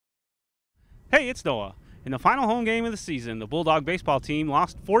Hey, it's Noah. In the final home game of the season, the Bulldog baseball team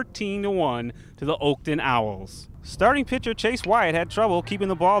lost 14-1 to the Oakton Owls. Starting pitcher Chase Wyatt had trouble keeping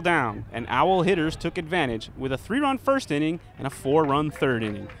the ball down, and Owl hitters took advantage with a 3-run first inning and a 4-run third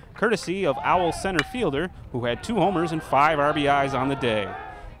inning, courtesy of Owl center fielder, who had 2 homers and 5 RBIs on the day.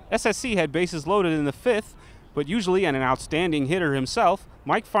 SSC had bases loaded in the 5th, but usually an outstanding hitter himself,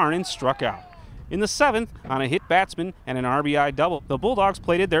 Mike Farnan struck out. In the 7th, on a hit batsman and an RBI double, the Bulldogs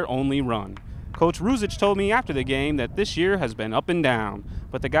plated their only run. Coach Ruzich told me after the game that this year has been up and down,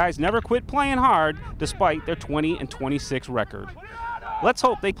 but the guys never quit playing hard despite their 20-26 record. Let's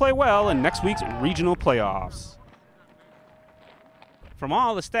hope they play well in next week's regional playoffs. From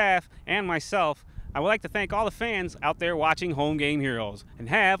all the staff and myself, I would like to thank all the fans out there watching Home Game Heroes, and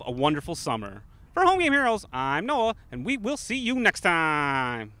have a wonderful summer. For Home Game Heroes, I'm Noah, and we will see you next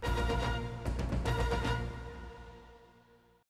time.